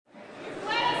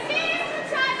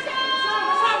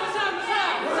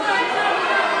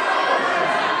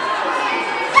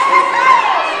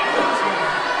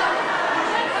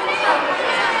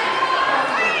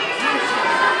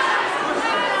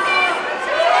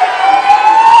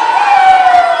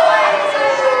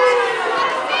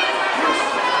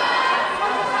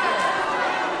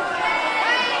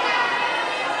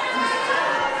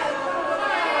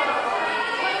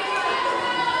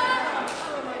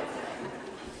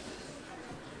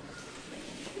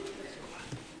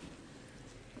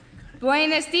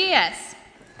Buenos dias.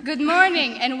 Good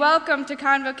morning and welcome to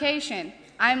Convocation.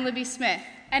 I'm Libby Smith.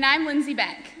 And I'm Lindsay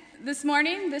Beck. This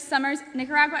morning, this summer's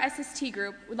Nicaragua SST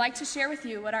group would like to share with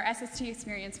you what our SST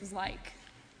experience was like.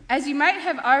 As you might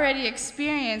have already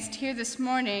experienced here this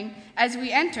morning, as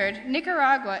we entered,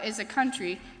 Nicaragua is a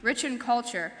country rich in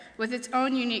culture with its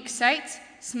own unique sights,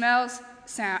 smells,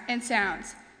 and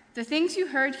sounds. The things you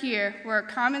heard here were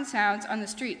common sounds on the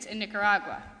streets in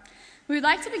Nicaragua. We would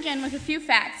like to begin with a few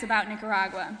facts about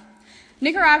Nicaragua.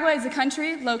 Nicaragua is a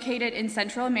country located in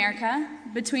Central America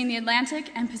between the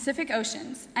Atlantic and Pacific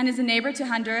Oceans and is a neighbor to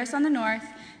Honduras on the north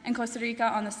and Costa Rica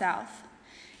on the south.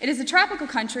 It is a tropical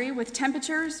country with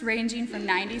temperatures ranging from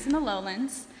 90s in the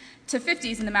lowlands to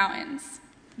 50s in the mountains.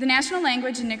 The national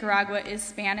language in Nicaragua is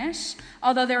Spanish,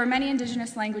 although there are many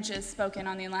indigenous languages spoken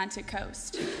on the Atlantic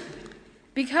coast.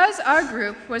 Because our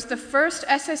group was the first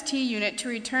SST unit to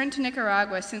return to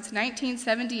Nicaragua since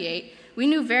 1978, we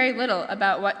knew very little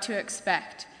about what to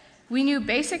expect. We knew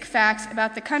basic facts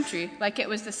about the country, like it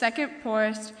was the second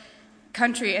poorest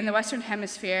country in the Western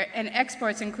Hemisphere, and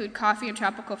exports include coffee and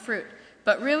tropical fruit.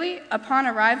 But really, upon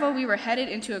arrival, we were headed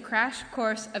into a crash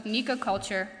course of Nica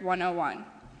Culture 101.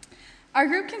 Our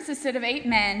group consisted of 8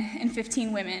 men and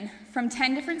 15 women from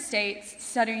 10 different states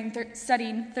studying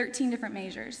 13 different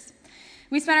majors.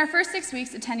 We spent our first 6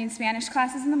 weeks attending Spanish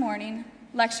classes in the morning,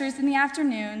 lectures in the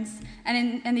afternoons,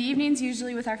 and in the evenings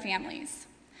usually with our families.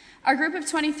 Our group of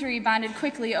 23 bonded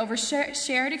quickly over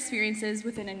shared experiences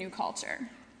within a new culture.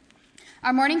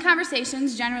 Our morning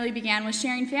conversations generally began with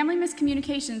sharing family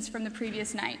miscommunications from the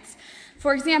previous nights.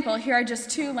 For example, here are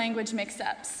just 2 language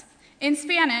mix-ups. In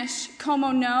Spanish,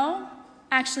 como no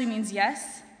actually means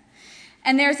yes,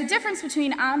 and there's a difference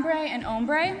between hombre and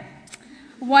hombre.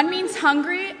 One means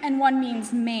hungry and one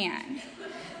means man.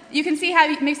 You can see how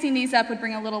mixing these up would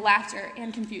bring a little laughter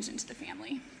and confusion to the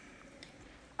family.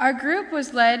 Our group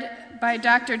was led by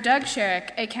Dr. Doug Schirch,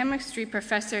 a chemistry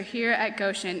professor here at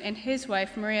Goshen, and his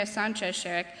wife, Maria Sanchez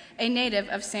Schirch, a native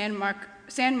of San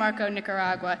Marco,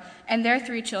 Nicaragua, and their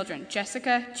 3 children,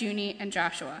 Jessica, Junie, and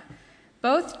Joshua.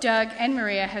 Both Doug and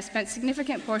Maria have spent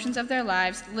significant portions of their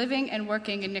lives living and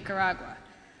working in Nicaragua.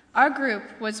 Our group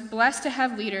was blessed to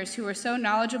have leaders who were so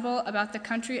knowledgeable about the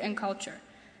country and culture.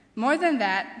 More than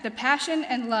that, the passion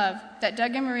and love that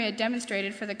Doug and Maria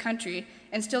demonstrated for the country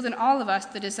instilled in all of us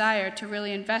the desire to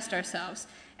really invest ourselves,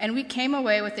 and we came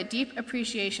away with a deep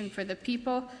appreciation for the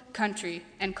people, country,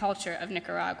 and culture of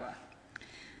Nicaragua.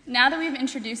 Now that we've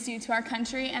introduced you to our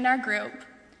country and our group,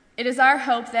 it is our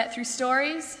hope that through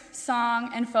stories,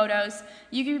 song, and photos,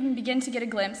 you can begin to get a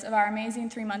glimpse of our amazing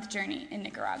 3-month journey in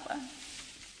Nicaragua.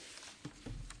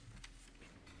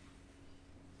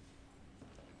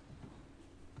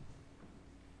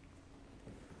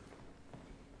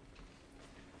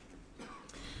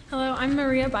 Hello, I'm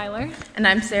Maria Byler. And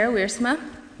I'm Sarah Wiersma.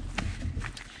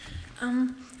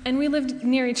 And we lived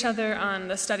near each other on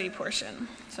the study portion,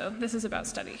 so this is about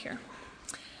study here.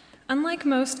 Unlike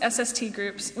most SST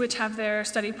groups, which have their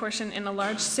study portion in a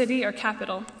large city or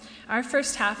capital, our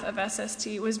first half of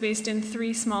SST was based in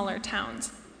 3 smaller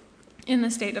towns in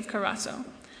the state of Carazo.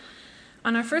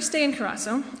 On our first day in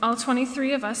Carazo, all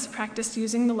 23 of us practiced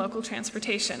using the local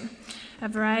transportation, a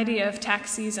variety of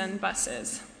taxis and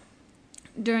buses,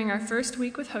 during our first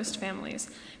week with host families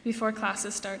before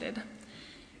classes started.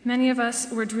 Many of us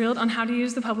were drilled on how to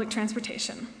use the public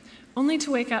transportation, only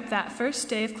to wake up that first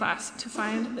day of class to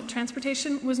find that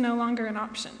transportation was no longer an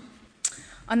option.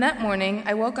 On that morning,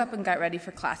 I woke up and got ready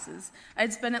for classes. I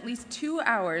had spent at least 2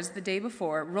 hours the day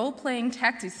before role-playing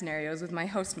taxi scenarios with my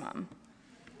host mom.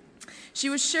 She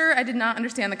was sure I did not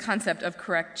understand the concept of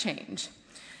correct change.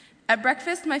 At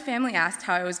breakfast, my family asked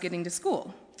how I was getting to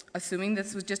school. Assuming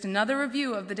this was just another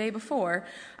review of the day before,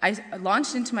 I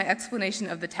launched into my explanation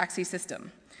of the taxi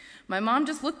system. My mom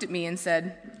just looked at me and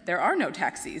said, "There are no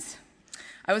taxis."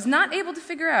 I was not able to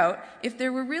figure out if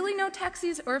there were really no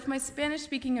taxis or if my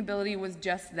Spanish-speaking ability was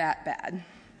just that bad.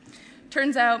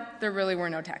 Turns out there really were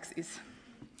no taxis.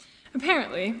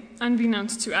 Apparently,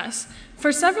 unbeknownst to us,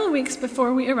 for several weeks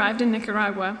before we arrived in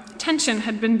Nicaragua, tension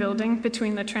had been building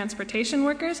between the transportation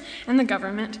workers and the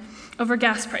government over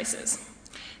gas prices.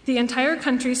 The entire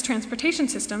country's transportation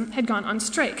system had gone on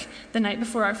strike the night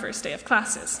before our first day of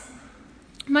classes.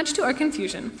 Much to our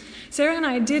confusion, Sarah and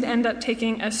I did end up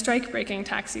taking a strike-breaking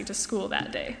taxi to school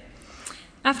that day.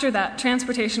 After that,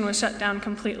 transportation was shut down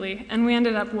completely, and we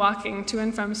ended up walking to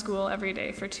and from school every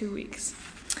day for 2 weeks.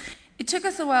 It took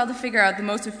us a while to figure out the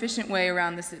most efficient way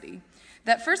around the city.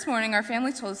 That first morning, our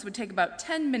family told us it would take about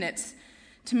 10 minutes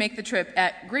to make the trip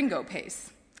at gringo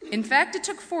pace. In fact, it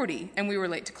took 40, and we were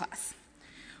late to class.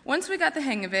 Once we got the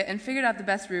hang of it and figured out the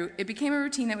best route, it became a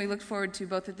routine that we looked forward to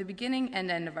both at the beginning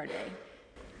and end of our day.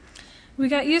 We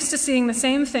got used to seeing the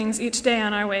same things each day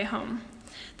on our way home.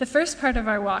 The first part of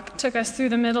our walk took us through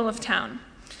the middle of town.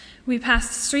 We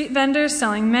passed street vendors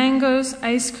selling mangoes,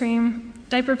 ice cream,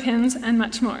 diaper pins, and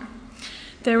much more.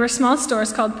 There were small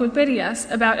stores called pulperias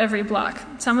about every block.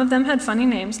 Some of them had funny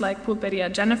names like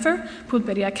Pulperia Jennifer,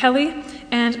 Pulperia Kelly,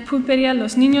 and Pulperia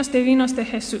Los Niños Divinos de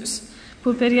Jesús,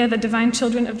 Pulperia the Divine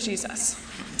Children of Jesus.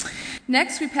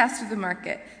 Next, we passed through the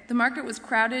market. The market was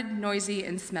crowded, noisy,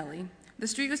 and smelly. The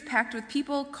street was packed with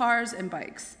people, cars, and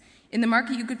bikes. In the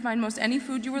market, you could find most any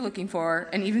food you were looking for,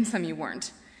 and even some you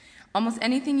weren't. Almost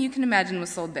anything you can imagine was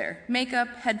sold there. Makeup,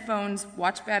 headphones,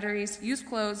 watch batteries, used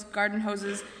clothes, garden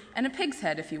hoses, and a pig's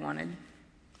head if you wanted.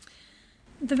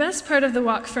 The best part of the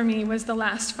walk for me was the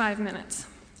last 5 minutes.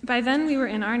 By then, we were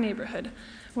in our neighborhood,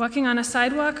 walking on a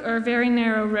sidewalk or a very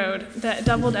narrow road that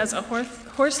doubled as a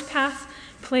horse path,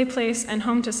 play place, and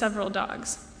home to several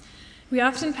dogs. We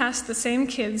often passed the same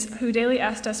kids who daily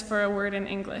asked us for a word in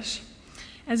English.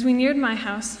 As we neared my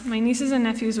house, my nieces and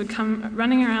nephews would come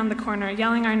running around the corner,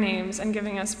 yelling our names and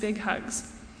giving us big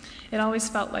hugs. It always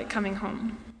felt like coming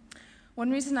home. One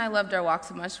reason I loved our walk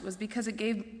so much was because it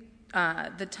gave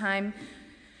the time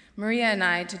Maria and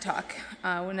I to talk.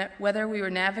 Whether we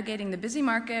were navigating the busy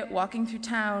market, walking through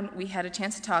town, we had a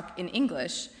chance to talk in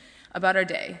English about our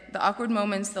day, the awkward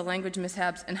moments, the language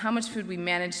mishaps, and how much food we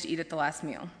managed to eat at the last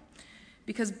meal.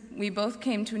 Because we both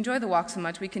came to enjoy the walk so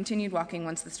much, we continued walking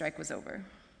once the strike was over.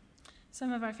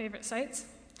 Some of our favorite sights: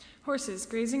 horses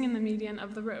grazing in the median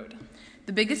of the road,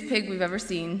 the biggest pig we've ever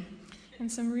seen, and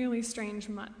some really strange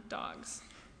mutt dogs.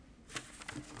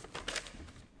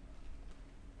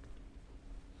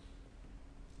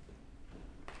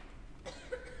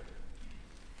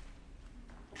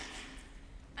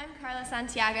 I'm Carla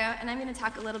Santiago, and I'm going to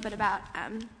talk a little bit about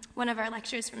one of our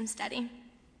lectures from study.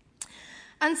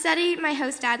 On study, my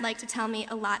host dad liked to tell me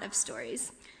a lot of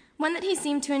stories. One that he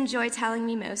seemed to enjoy telling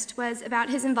me most was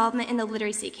about his involvement in the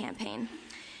literacy campaign.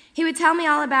 He would tell me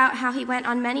all about how he went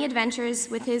on many adventures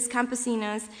with his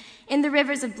campesinos in the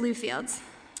rivers of Bluefields.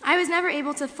 I was never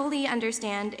able to fully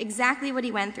understand exactly what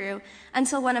he went through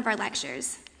until one of our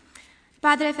lectures.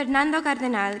 Padre Fernando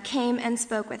Cardenal came and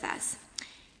spoke with us.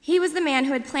 He was the man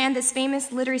who had planned this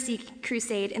famous literacy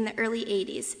crusade in the early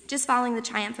 80s, just following the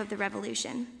triumph of the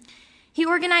revolution. He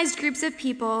organized groups of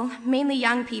people, mainly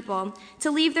young people,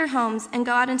 to leave their homes and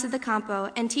go out into the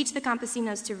campo and teach the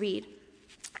campesinos to read.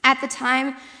 At the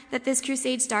time that this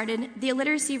crusade started, the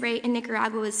illiteracy rate in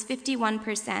Nicaragua was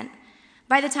 51%.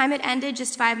 By the time it ended,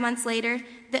 just 5 months later,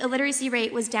 the illiteracy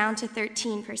rate was down to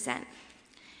 13%.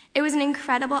 It was an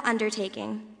incredible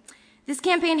undertaking. This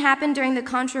campaign happened during the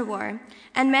Contra War,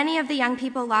 and many of the young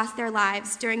people lost their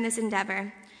lives during this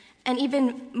endeavor, and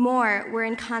even more were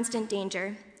in constant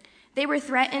danger. They were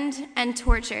threatened and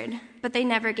tortured, but they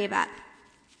never gave up.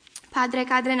 Padre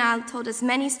Cardenal told us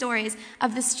many stories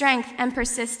of the strength and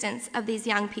persistence of these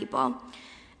young people,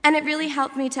 and it really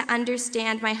helped me to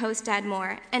understand my host dad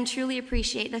more and truly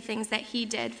appreciate the things that he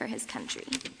did for his country.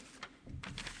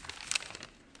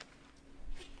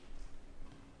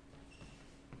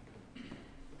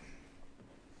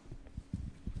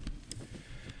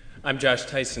 I'm Josh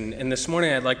Tyson, and this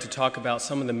morning I'd like to talk about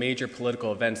some of the major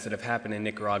political events that have happened in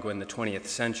Nicaragua in the 20th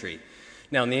century.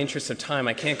 Now, in the interest of time,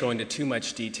 I can't go into too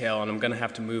much detail, and I'm going to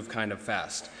have to move kind of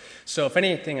fast. So if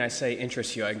anything I say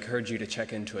interests you, I encourage you to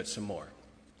check into it some more.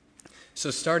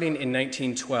 So starting in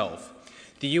 1912,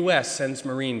 the U.S. sends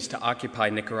Marines to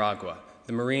occupy Nicaragua.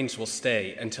 The Marines will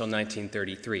stay until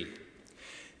 1933.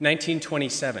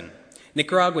 1927,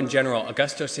 Nicaraguan General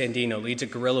Augusto Sandino leads a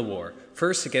guerrilla war,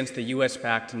 first against the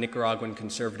U.S.-backed Nicaraguan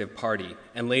Conservative Party,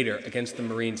 and later against the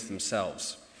Marines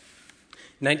themselves.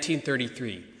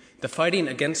 1933, the fighting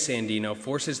against Sandino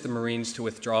forces the Marines to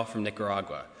withdraw from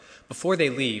Nicaragua. Before they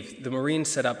leave, the Marines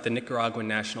set up the Nicaraguan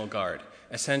National Guard,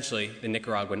 essentially the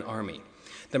Nicaraguan Army.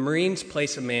 The Marines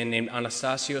place a man named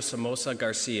Anastasio Somoza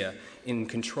Garcia in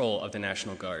control of the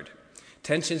National Guard.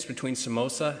 Tensions between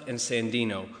Somoza and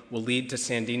Sandino will lead to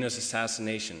Sandino's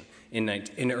assassination in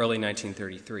early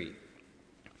 1933.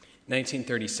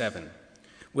 1937.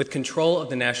 With control of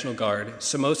the National Guard,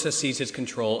 Somoza seizes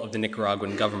control of the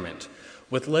Nicaraguan government.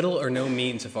 With little or no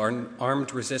means of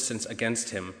armed resistance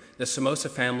against him, the Somoza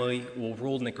family will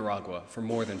rule Nicaragua for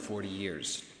more than 40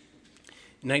 years.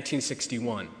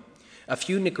 1961. A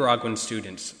few Nicaraguan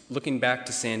students, looking back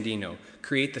to Sandino,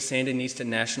 create the Sandinista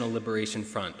National Liberation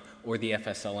Front, or the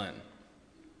FSLN.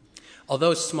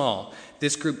 Although small,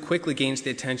 this group quickly gains the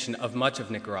attention of much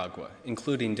of Nicaragua,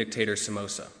 including dictator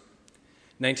Somoza.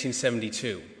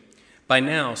 1972. By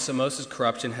now, Somoza's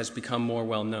corruption has become more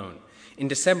well known. In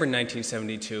December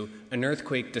 1972, an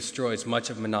earthquake destroys much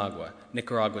of Managua,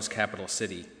 Nicaragua's capital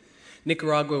city.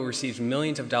 Nicaragua receives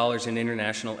millions of dollars in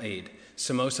international aid.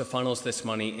 Somoza funnels this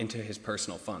money into his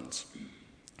personal funds.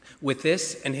 With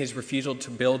this and his refusal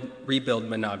to rebuild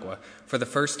Managua, for the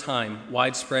first time,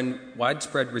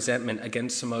 widespread resentment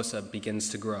against Somoza begins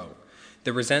to grow.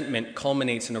 The resentment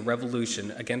culminates in a revolution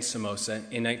against Somoza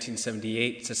in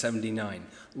 1978 to 79,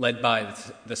 led by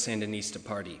the Sandinista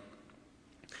Party.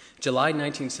 July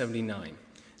 1979,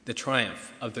 the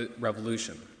triumph of the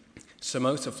revolution.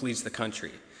 Somoza flees the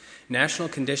country. National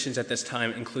conditions at this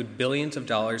time include billions of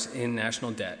dollars in national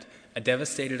debt, a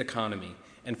devastated economy,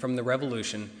 and from the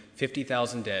revolution,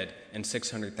 50,000 dead and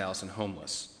 600,000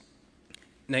 homeless.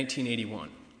 1981.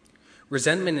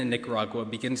 Resentment in Nicaragua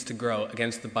begins to grow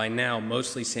against the by now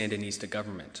mostly Sandinista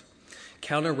government.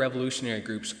 Counter-revolutionary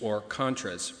groups, or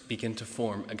Contras, begin to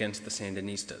form against the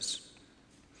Sandinistas.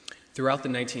 Throughout the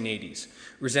 1980s,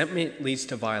 resentment leads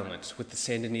to violence with the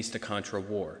Sandinista-Contra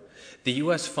War. The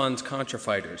U.S. funds Contra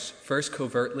fighters, first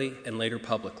covertly and later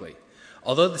publicly.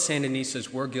 Although the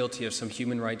Sandinistas were guilty of some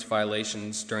human rights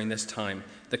violations during this time,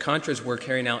 the Contras were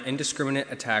carrying out indiscriminate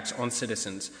attacks on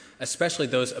citizens, especially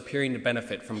those appearing to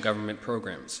benefit from government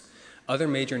programs. Other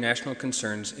major national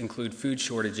concerns include food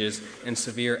shortages and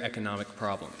severe economic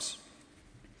problems.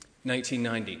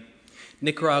 1990.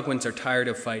 Nicaraguans are tired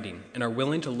of fighting and are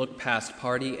willing to look past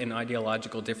party and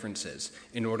ideological differences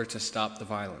in order to stop the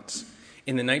violence.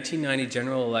 In the 1990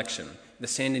 general election, the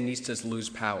Sandinistas lose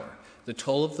power. The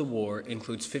toll of the war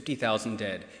includes 50,000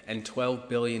 dead and $12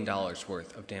 billion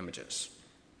worth of damages.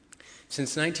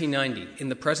 Since 1990, in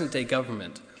the present-day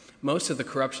government, most of the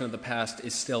corruption of the past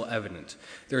is still evident.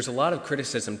 There is a lot of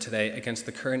criticism today against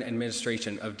the current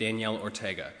administration of Daniel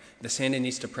Ortega, the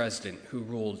Sandinista president who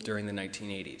ruled during the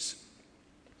 1980s.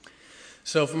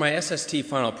 So for my SST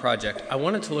final project, I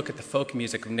wanted to look at the folk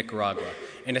music of Nicaragua,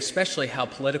 and especially how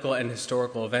political and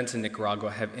historical events in Nicaragua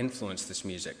have influenced this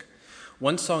music.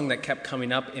 One song that kept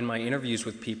coming up in my interviews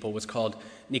with people was called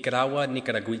Nicaragua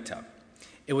Nicaraguita.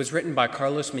 It was written by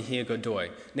Carlos Mejia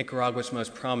Godoy, Nicaragua's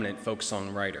most prominent folk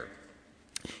songwriter.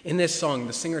 In this song,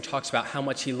 the singer talks about how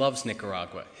much he loves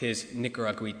Nicaragua, his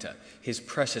Nicaraguita, his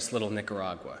precious little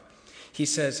Nicaragua. He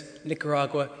says,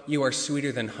 "Nicaragua, you are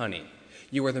sweeter than honey.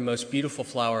 You are the most beautiful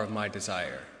flower of my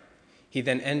desire." He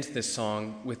then ends this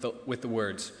song with the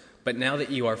words, "But now that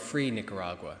you are free,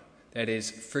 Nicaragua, that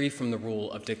is, free from the rule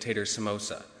of dictator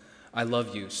Somoza, I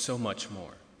love you so much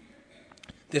more."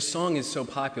 This song is so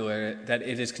popular that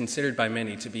it is considered by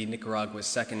many to be Nicaragua's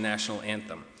second national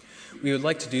anthem. We would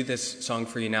like to do this song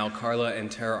for you now. Carla and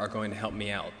Tara are going to help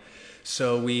me out.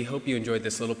 So we hope you enjoyed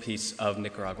this little piece of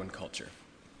Nicaraguan culture.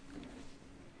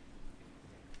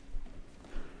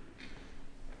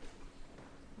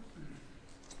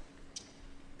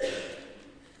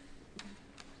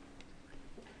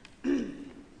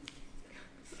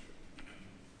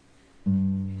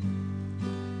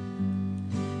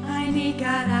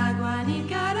 Nicaragua,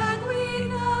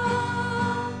 Nicaragüita,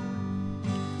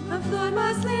 la flor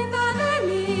más linda de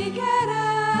mi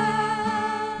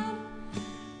querer,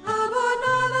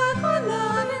 abonada con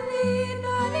la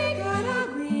bendita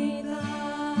Nicaragüita,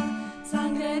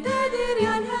 sangre de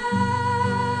Dirianel.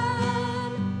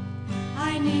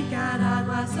 Ay,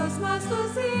 Nicaragua, sos más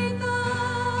dulcita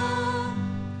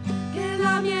que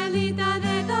la mielita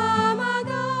de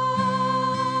Tamagás.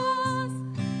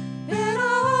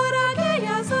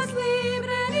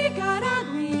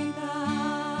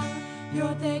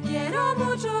 Te quiero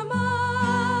mucho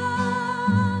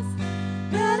más,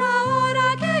 pero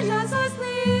ahora que ya sos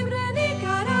libre,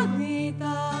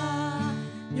 Nicaragüita,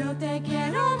 yo te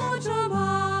quiero mucho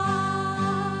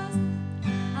más.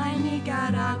 Ay,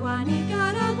 Nicaragua,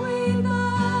 Nicaragüita,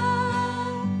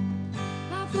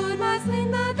 la flor más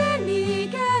linda de mi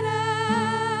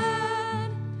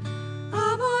querer,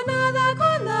 abonada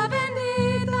con la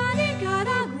bendita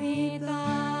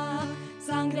Nicaragüita,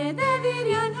 sangre de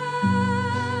Dirianel.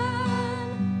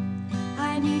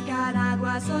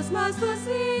 Nicaragua, sos más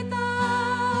dulcita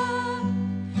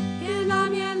que la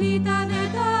mielita de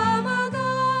Tamagás.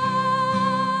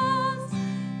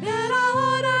 Pero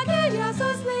ahora que ya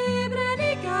sos libre,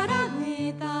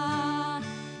 Nicaragüita,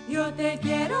 yo te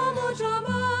quiero mucho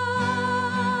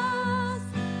más.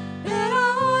 Pero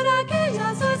ahora que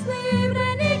ya sos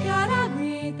libre,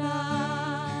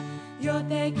 Nicaragüita, yo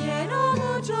te quiero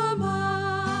mucho más.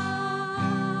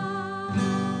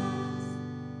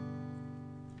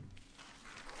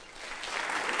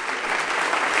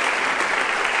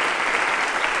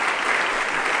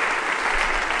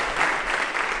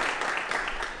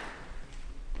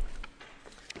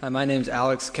 My name's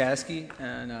Alex Caskey,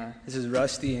 and this is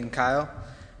Rusty and Kyle.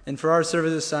 And for our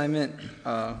service assignment,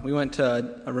 we went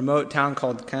to a remote town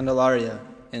called Candelaria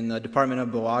in the department of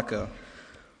Boaco,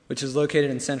 which is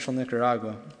located in central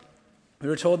Nicaragua. We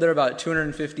were told there are about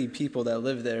 250 people that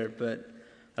live there, but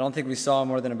I don't think we saw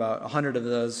more than about 100 of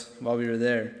those while we were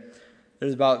there.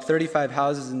 There's about 35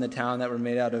 houses in the town that were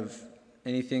made out of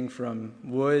anything from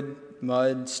wood,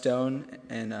 mud, stone,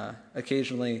 and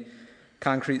occasionally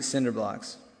concrete cinder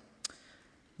blocks.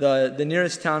 The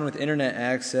nearest town with internet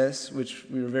access, which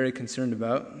we were very concerned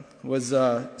about, was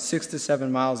 6 to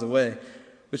 7 miles away,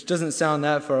 which doesn't sound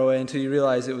that far away until you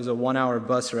realize it was a 1-hour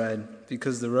bus ride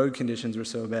because the road conditions were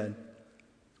so bad.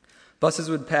 Buses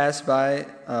would pass by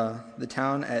the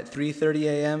town at 3:30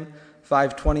 a.m.,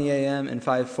 5:20 a.m., and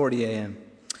 5:40 a.m.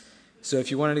 So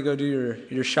if you wanted to go do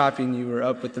your shopping, you were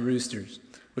up with the roosters,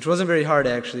 which wasn't very hard,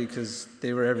 actually, because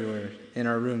they were everywhere in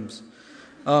our rooms.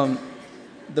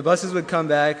 The buses would come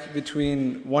back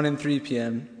between 1 and 3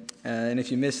 p.m., and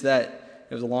if you missed that,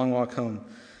 it was a long walk home.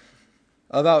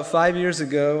 About 5 years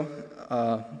ago,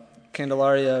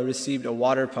 Candelaria received a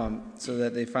water pump so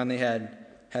that they finally had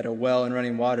a well and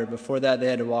running water. Before that, they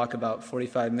had to walk about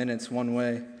 45 minutes one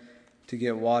way to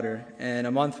get water. And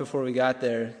a month before we got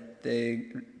there, they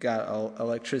got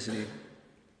electricity.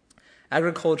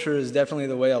 Agriculture is definitely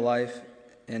the way of life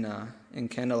in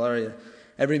Candelaria.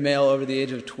 Every male over the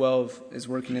age of 12 is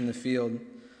working in the field,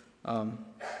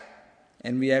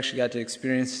 and we actually got to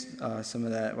experience some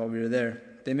of that while we were there.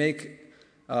 They make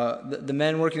the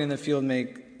men working in the field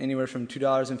make anywhere from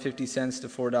 $2.50 to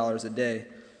 $4 a day,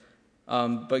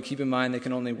 but keep in mind they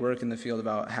can only work in the field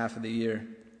about half of the year.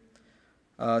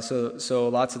 So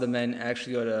lots of the men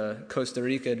actually go to Costa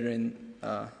Rica during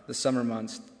the summer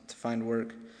months to find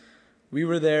work. We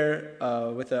were there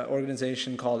with an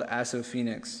organization called ASO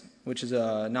Phoenix, which is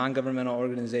a non-governmental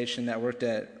organization that worked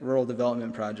at rural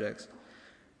development projects.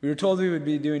 We were told we would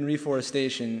be doing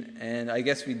reforestation, and I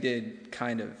guess we did,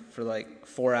 kind of, for like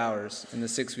 4 hours in the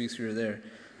 6 weeks we were there.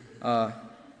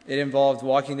 It involved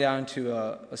walking down to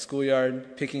a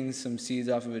schoolyard, picking some seeds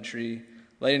off of a tree,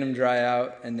 letting them dry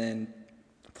out, and then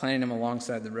planting them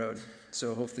alongside the road.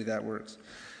 So hopefully that works.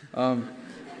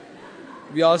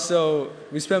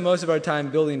 We spent most of our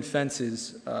time building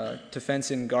fences to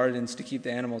fence in gardens to keep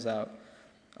the animals out.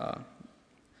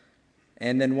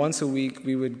 And then once a week,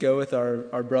 we would go with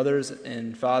our brothers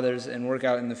and fathers and work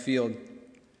out in the field,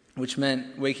 which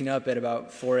meant waking up at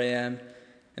about 4 a.m.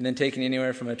 and then taking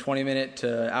anywhere from a 20-minute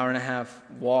to hour-and-a-half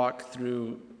walk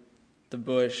through the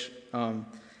bush. And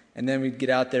then we'd get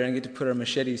out there and get to put our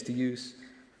machetes to use,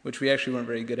 which we actually weren't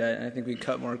very good at. And I think we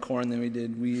cut more corn than we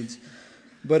did weeds.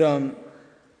 But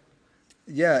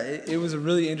it was a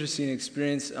really interesting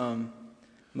experience.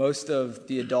 Most of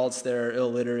the adults there are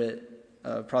illiterate.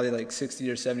 Probably like 60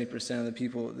 or 70% of the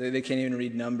people, they can't even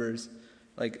read numbers.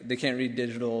 Like, they can't read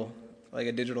digital, like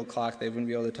a digital clock. They wouldn't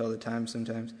be able to tell the time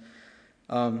sometimes.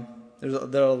 There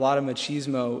are a lot of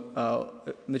machismo.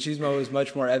 Machismo is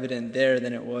much more evident there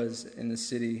than it was in the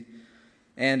city.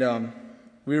 And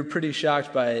we were pretty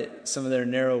shocked by some of their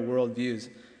narrow worldviews.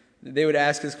 They would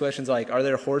ask us questions like, are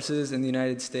there horses in the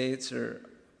United States? Or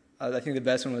I think the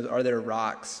best one was, are there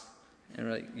rocks? And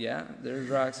we're like, yeah, there's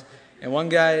rocks. And one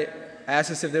guy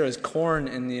asked us if there was corn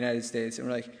in the United States. And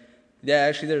we're like, yeah,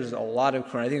 actually there's a lot of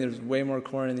corn. I think there's way more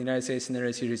corn in the United States than there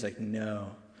is here. He's like, no.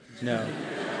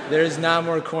 There is not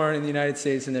more corn in the United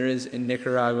States than there is in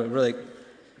Nicaragua. We're like,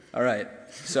 all right.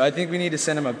 So I think we need to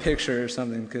send him a picture or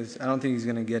something because I don't think he's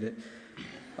going to get it.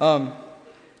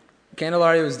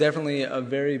 Candelaria was definitely a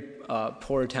very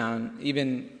poor town.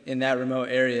 Even in that remote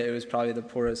area, it was probably the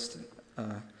poorest.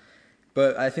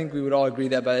 But I think we would all agree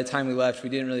that by the time we left, we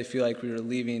didn't really feel like we were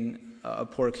leaving a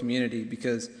poor community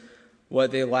because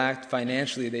what they lacked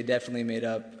financially, they definitely made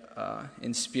up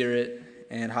in spirit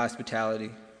and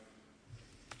hospitality.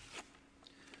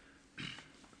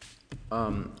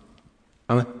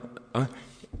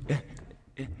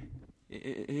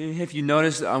 If you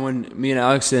noticed, when me and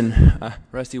Alex and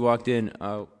Rusty walked in,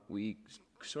 we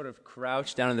sort of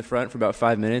crouched down in the front for about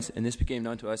 5 minutes, and this became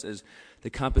known to us as the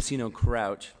campesino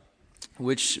crouch,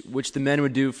 which the men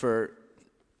would do for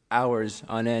hours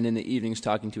on end in the evenings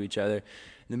talking to each other.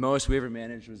 The most we ever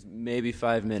managed was maybe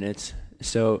 5 minutes,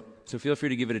 so feel free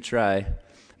to give it a try.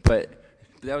 But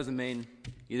that was the main,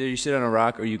 either you sit on a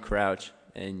rock or you crouch,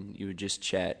 and you would just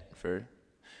chat for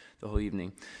the whole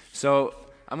evening. So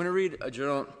I'm going to read a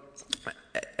journal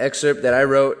excerpt that I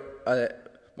wrote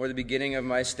more the beginning of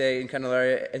my stay in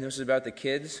Candelaria, and this is about the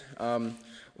kids.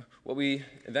 What we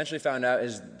eventually found out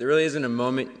is there really isn't a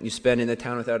moment you spend in the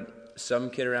town without some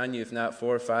kid around you, if not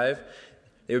 4 or 5.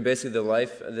 They were basically the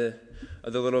life of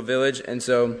of the little village, and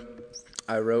so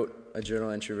I wrote a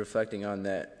journal entry reflecting on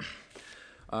that.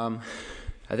 I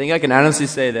think I can honestly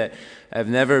say that I've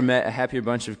never met a happier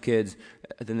bunch of kids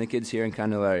than the kids here in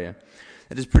Candelaria.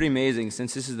 That is pretty amazing,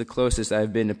 since this is the closest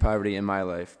I've been to poverty in my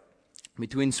life.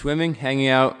 Between swimming, hanging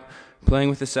out, playing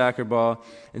with the soccer ball,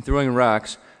 and throwing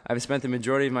rocks, I've spent the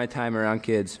majority of my time around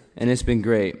kids, and it's been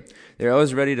great. They're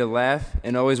always ready to laugh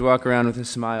and always walk around with a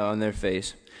smile on their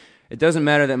face. It doesn't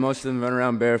matter that most of them run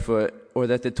around barefoot or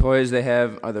that the toys they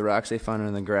have are the rocks they found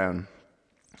on the ground.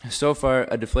 So far,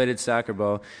 a deflated soccer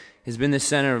ball has been the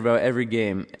center of about every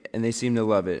game, and they seem to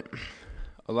love it.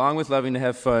 Along with loving to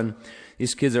have fun,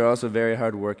 these kids are also very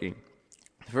hardworking.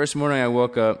 The first morning I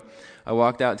woke up, I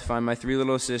walked out to find my 3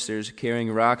 little sisters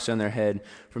carrying rocks on their head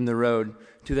from the road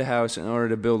to the house in order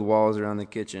to build walls around the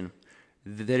kitchen.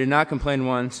 They did not complain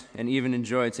once, and even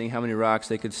enjoyed seeing how many rocks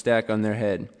they could stack on their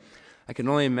head. I can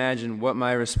only imagine what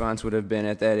my response would have been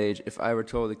at that age if I were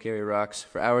told to carry rocks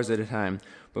for hours at a time,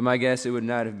 but my guess it would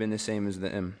not have been the same as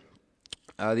them.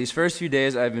 These first few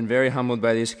days I've been very humbled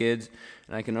by these kids,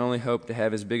 and I can only hope to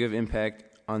have as big of impact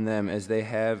on them as they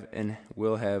have and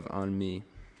will have on me.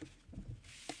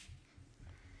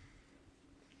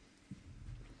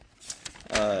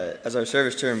 As our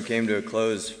service term came to a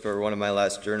close for one of my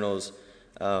last journals,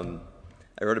 I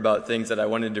wrote about things that I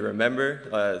wanted to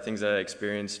remember, things that I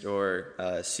experienced or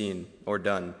seen or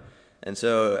done. And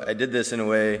so I did this in a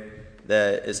way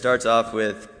that it starts off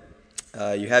with,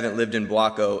 you haven't lived in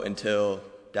Buaco until ...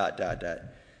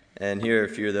 And here are a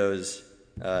few of those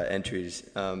entries.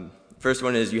 First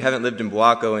one is, you haven't lived in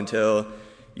Buaco until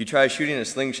you try shooting a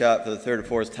slingshot for the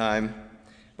 3rd or 4th time,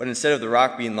 but instead of the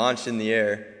rock being launched in the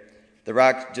air, the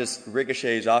rock just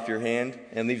ricochets off your hand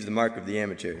and leaves the mark of the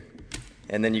amateur.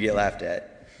 And then you get laughed at.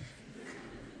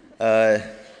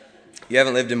 You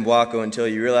haven't lived in Buaco until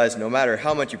you realize no matter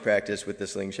how much you practice with the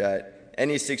slingshot,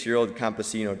 any 6-year-old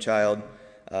campesino child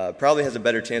probably has a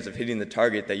better chance of hitting the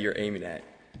target that you're aiming at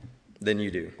than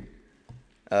you do.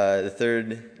 The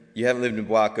third, you haven't lived in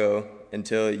Buaco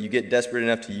until you get desperate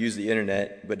enough to use the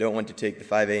internet but don't want to take the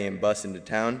 5 a.m. bus into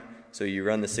town, so you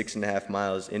run the 6.5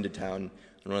 miles into town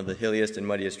on one of the hilliest and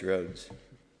muddiest roads.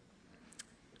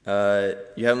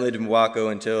 You haven't lived in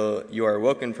Buaco until you are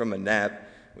woken from a nap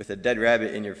with a dead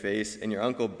rabbit in your face and your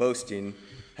uncle boasting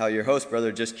how your host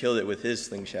brother just killed it with his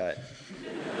slingshot.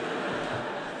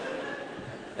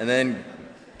 And then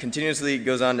continuously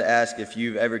goes on to ask if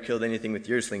you've ever killed anything with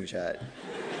your slingshot.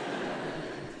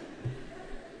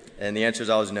 And the answer is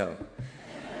always no.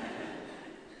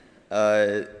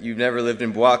 You've never lived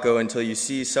in Buaco until you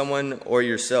see someone or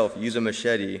yourself use a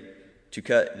machete to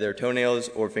cut their toenails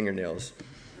or fingernails.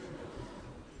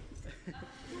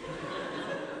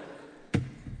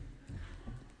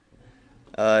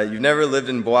 You've never lived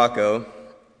in Buaco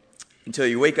until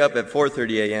you wake up at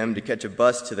 4:30 a.m. to catch a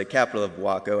bus to the capital of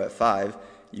Buaco at 5.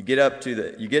 You get to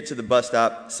the bus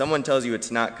stop, someone tells you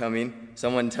it's not coming,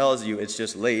 someone tells you it's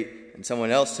just late, and someone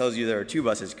else tells you there are 2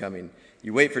 buses coming.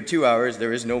 You wait for 2 hours,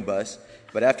 there is no bus,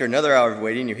 but after another hour of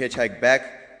waiting, you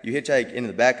hitchhike into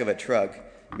the back of a truck.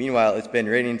 Meanwhile, it's been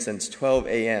raining since 12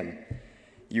 a.m.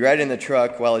 You ride in the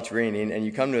truck while it's raining, and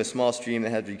you come to a small stream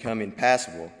that has become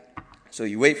impassable. So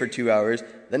you wait for 2 hours,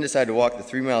 then decide to walk the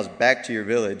 3 miles back to your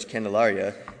village,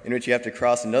 Candelaria, in which you have to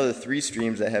cross another 3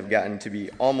 streams that have gotten to be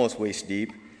almost waist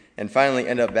deep, and finally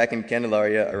end up back in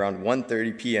Candelaria around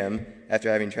 1:30 p.m. after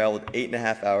having traveled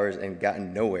 8.5 hours and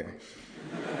gotten nowhere.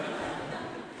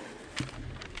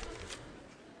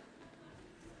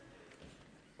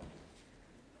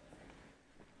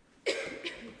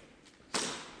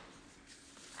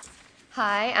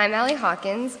 Hi, I'm Allie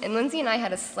Hawkins, and Lindsay and I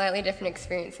had a slightly different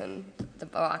experience than the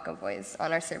Buaco boys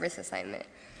on our service assignment.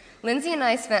 Lindsay and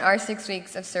I spent our 6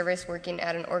 weeks of service working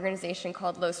at an organization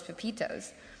called Los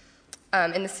Pepitos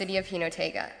in the city of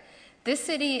Jinotega. This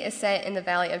city is set in the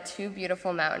valley of 2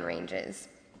 beautiful mountain ranges.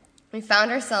 We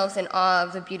found ourselves in awe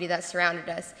of the beauty that surrounded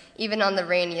us, even on the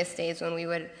rainiest days when we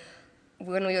would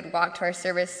walk to our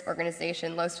service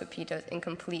organization, Los Pepitos, in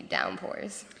complete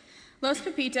downpours. Los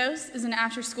Pepitos is an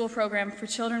after-school program for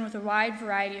children with a wide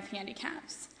variety of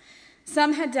handicaps.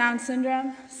 Some had Down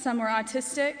syndrome, some were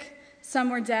autistic,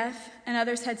 some were deaf, and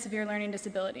others had severe learning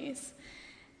disabilities.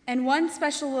 And one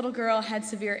special little girl had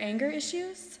severe anger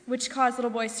issues, which caused little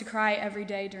boys to cry every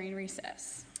day during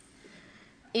recess.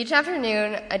 Each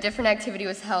afternoon, a different activity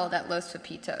was held at Los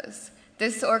Pepitos.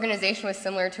 This organization was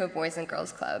similar to a boys and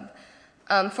girls club.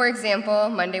 For example,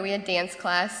 Monday we had dance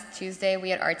class, Tuesday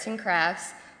we had arts and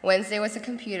crafts, Wednesday was a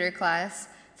computer class,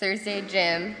 Thursday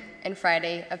gym, and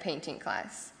Friday a painting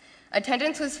class.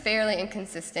 Attendance was fairly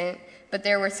inconsistent, but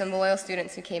there were some loyal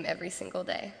students who came every single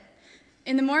day.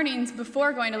 In the mornings,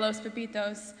 before going to Los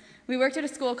Pepitos, we worked at a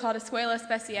school called Escuela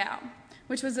Especial,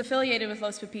 which was affiliated with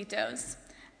Los Pepitos.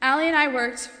 Allie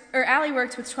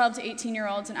worked with 12 to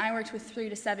 18-year-olds, and I worked with 3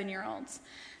 to 7-year-olds.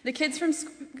 The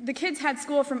kids had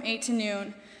school from 8 to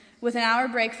noon, with an hour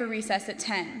break for recess at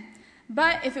 10.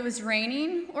 But if it was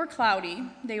raining or cloudy,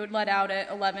 they would let out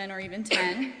at 11 or even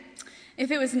 10.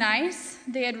 If it was nice,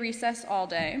 they had recess all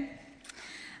day.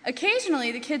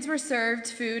 Occasionally, the kids were served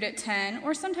food at 10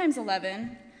 or sometimes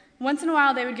 11. Once in a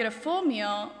while, they would get a full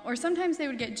meal, or sometimes they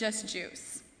would get just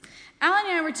juice. Alan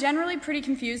and I were generally pretty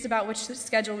confused about which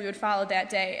schedule we would follow that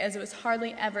day, as it was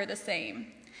hardly ever the same.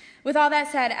 With all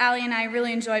that said, Allie and I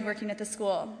really enjoyed working at the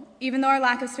school. Even though our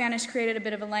lack of Spanish created a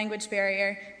bit of a language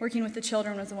barrier, working with the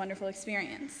children was a wonderful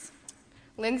experience.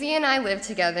 Lindsay and I lived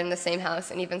together in the same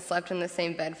house and even slept in the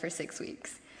same bed for 6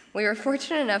 weeks. We were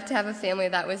fortunate enough to have a family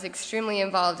that was extremely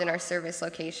involved in our service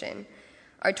location.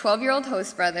 Our 12-year-old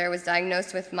host brother was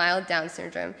diagnosed with mild Down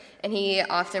syndrome, and he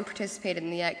often participated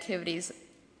in the activities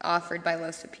offered by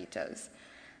Los Pepitos.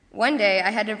 One day,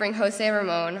 I had to bring Jose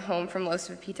Ramon home from Los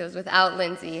Pepitos without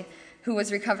Lindsay, who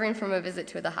was recovering from a visit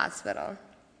to the hospital.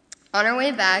 On our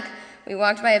way back, we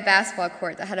walked by a basketball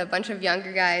court that had a bunch of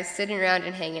younger guys sitting around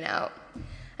and hanging out.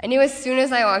 I knew as soon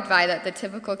as I walked by that the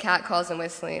typical cat calls and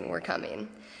whistling were coming.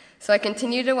 So I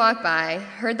continued to walk by,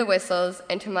 heard the whistles,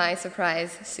 and to my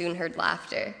surprise, soon heard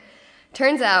laughter.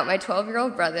 Turns out my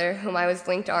 12-year-old brother, whom I was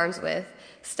linked arms with,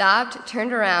 stopped,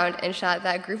 turned around, and shot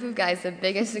that group of guys the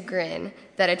biggest grin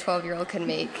that a 12-year-old could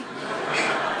make.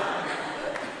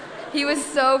 He was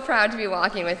so proud to be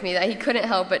walking with me that he couldn't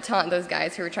help but taunt those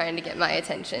guys who were trying to get my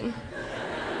attention.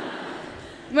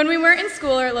 When we weren't in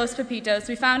school or at Los Pepitos,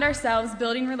 we found ourselves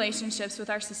building relationships with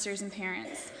our sisters and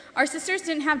parents. Our sisters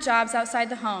didn't have jobs outside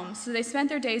the home, so they spent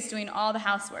their days doing all the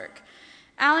housework.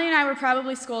 Allie and I were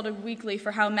probably scolded weekly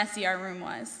for how messy our room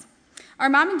was. Our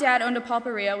mom and dad owned a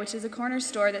pulperia, which is a corner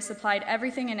store that supplied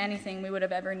everything and anything we would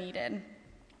have ever needed.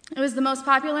 It was the most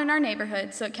popular in our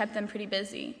neighborhood, so it kept them pretty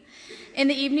busy. In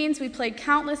the evenings, we played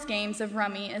countless games of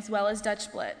rummy as well as Dutch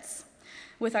Blitz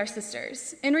with our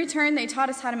sisters. In return, they taught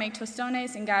us how to make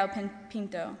tostones and gallo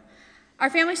pinto. Our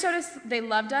family showed us they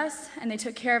loved us, and they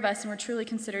took care of us and were truly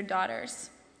considered daughters.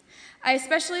 I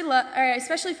especially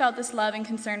felt this love and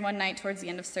concern one night towards the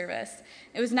end of service.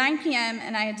 It was 9 p.m.,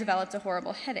 and I had developed a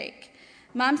horrible headache.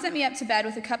 Mom sent me up to bed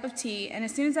with a cup of tea, and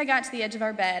as soon as I got to the edge of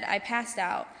our bed, I passed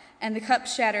out, and the cup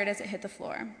shattered as it hit the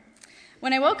floor.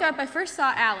 When I woke up, I first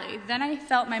saw Allie, then I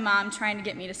felt my mom trying to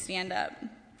get me to stand up.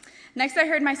 Next, I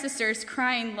heard my sisters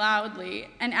crying loudly,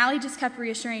 and Allie just kept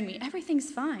reassuring me, everything's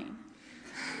fine.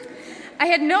 I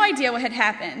had no idea what had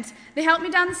happened. They helped me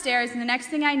down the stairs, and the next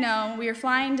thing I know, we were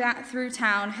flying through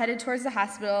town, headed towards the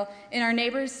hospital, in our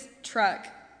neighbor's truck,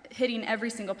 hitting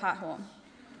every single pothole.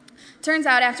 Turns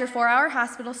out, after a 4-hour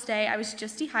hospital stay, I was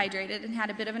just dehydrated and had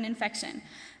a bit of an infection.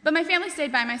 But my family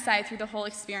stayed by my side through the whole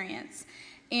experience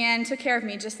and took care of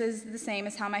me just as the same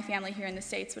as how my family here in the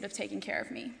States would have taken care of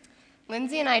me.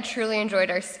 Lindsay and I truly enjoyed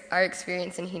our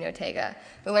experience in Jinotega.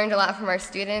 We learned a lot from our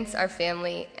students, our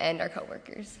family, and our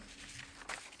coworkers.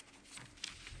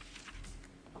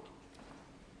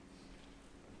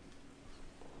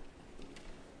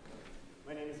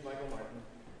 My name is Michael Martin.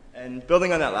 And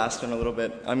building on that last one a little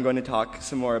bit, I'm going to talk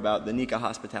some more about the Nika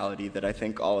hospitality that I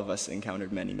think all of us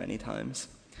encountered many, many times.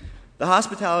 The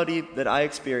hospitality that I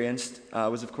experienced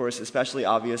was, of course, especially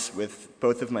obvious with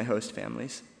both of my host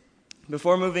families.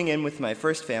 Before moving in with my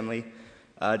first family,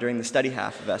 during the study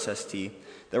half of SST,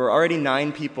 there were already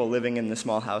 9 people living in the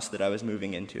small house that I was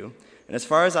moving into. And as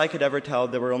far as I could ever tell,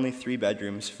 there were only 3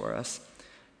 bedrooms for us,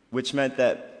 which meant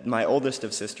that my oldest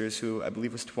of sisters, who I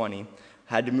believe was 20,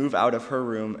 had to move out of her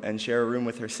room and share a room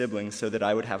with her siblings so that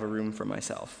I would have a room for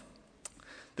myself.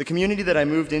 The community that I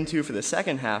moved into for the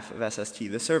second half of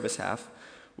SST, the service half,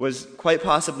 was quite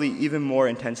possibly even more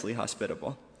intensely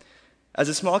hospitable. As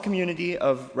a small community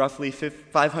of roughly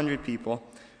 500 people,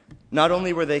 not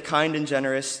only were they kind and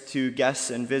generous to guests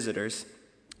and visitors,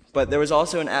 but there was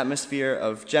also an atmosphere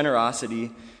of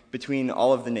generosity between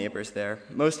all of the neighbors there.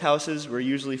 Most houses were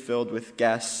usually filled with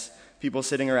guests, people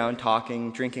sitting around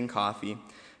talking, drinking coffee,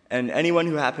 and anyone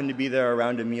who happened to be there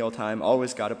around a mealtime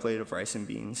always got a plate of rice and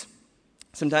beans.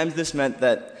 Sometimes this meant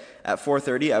that at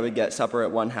 4:30 I would get supper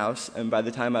at one house, and by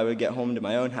the time I would get home to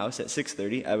my own house at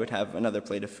 6:30, I would have another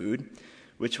plate of food,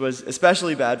 which was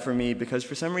especially bad for me because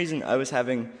for some reason I was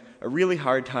having a really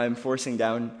hard time forcing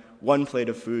down one plate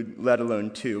of food, let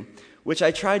alone 2, which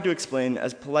I tried to explain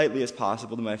as politely as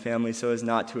possible to my family so as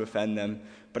not to offend them,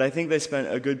 but I think they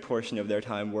spent a good portion of their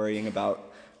time worrying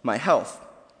about my health.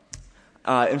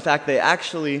 In fact, they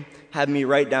actually had me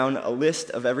write down a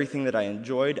list of everything that I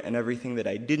enjoyed and everything that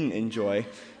I didn't enjoy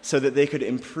so that they could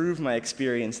improve my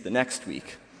experience the next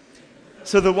week.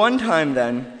 So the one time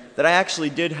then that I actually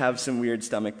did have some weird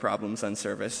stomach problems on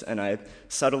service, and I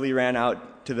subtly ran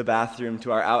out to the bathroom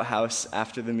to our outhouse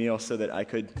after the meal so that I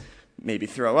could maybe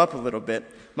throw up a little bit,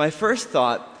 my first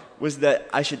thought was that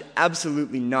I should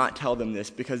absolutely not tell them this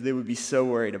because they would be so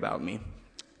worried about me.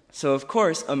 So of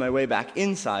course, on my way back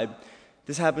inside,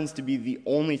 this happens to be the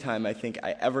only time I think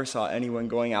I ever saw anyone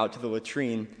going out to the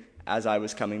latrine as I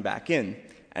was coming back in,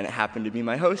 and it happened to be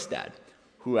my host dad,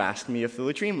 who asked me if the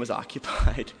latrine was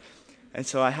occupied. And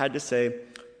so I had to say,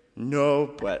 no,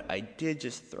 but I did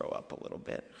just throw up a little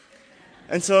bit.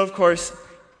 And so, of course,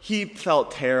 he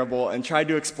felt terrible and tried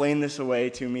to explain this away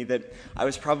to me, that I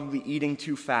was probably eating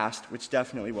too fast, which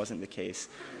definitely wasn't the case,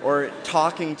 or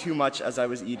talking too much as I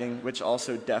was eating, which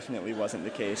also definitely wasn't the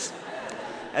case.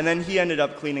 And then he ended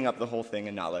up cleaning up the whole thing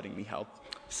and not letting me help.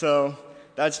 So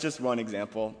that's just one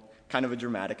example, kind of a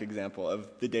dramatic example of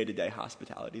the day-to-day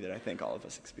hospitality that I think all of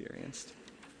us experienced.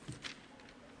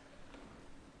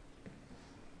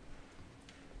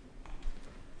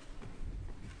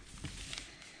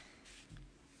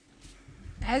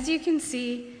 As you can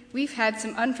see, we've had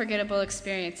some unforgettable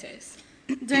experiences.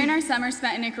 During our summer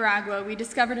spent in Nicaragua, we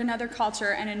discovered another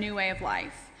culture and a new way of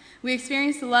life. We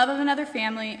experienced the love of another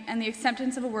family and the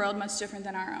acceptance of a world much different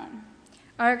than our own.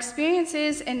 Our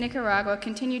experiences in Nicaragua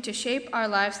continue to shape our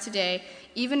lives today,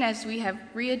 even as we have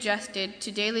readjusted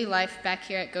to daily life back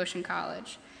here at Goshen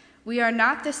College. We are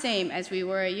not the same as we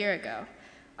were a year ago.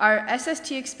 Our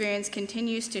SST experience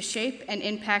continues to shape and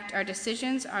impact our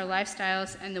decisions, our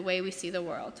lifestyles, and the way we see the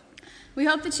world. We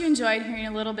hope that you enjoyed hearing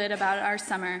a little bit about our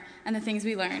summer and the things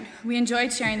we learned. We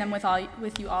enjoyed sharing them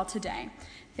with you all today.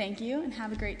 Thank you, and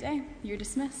have a great day. You're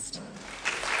dismissed.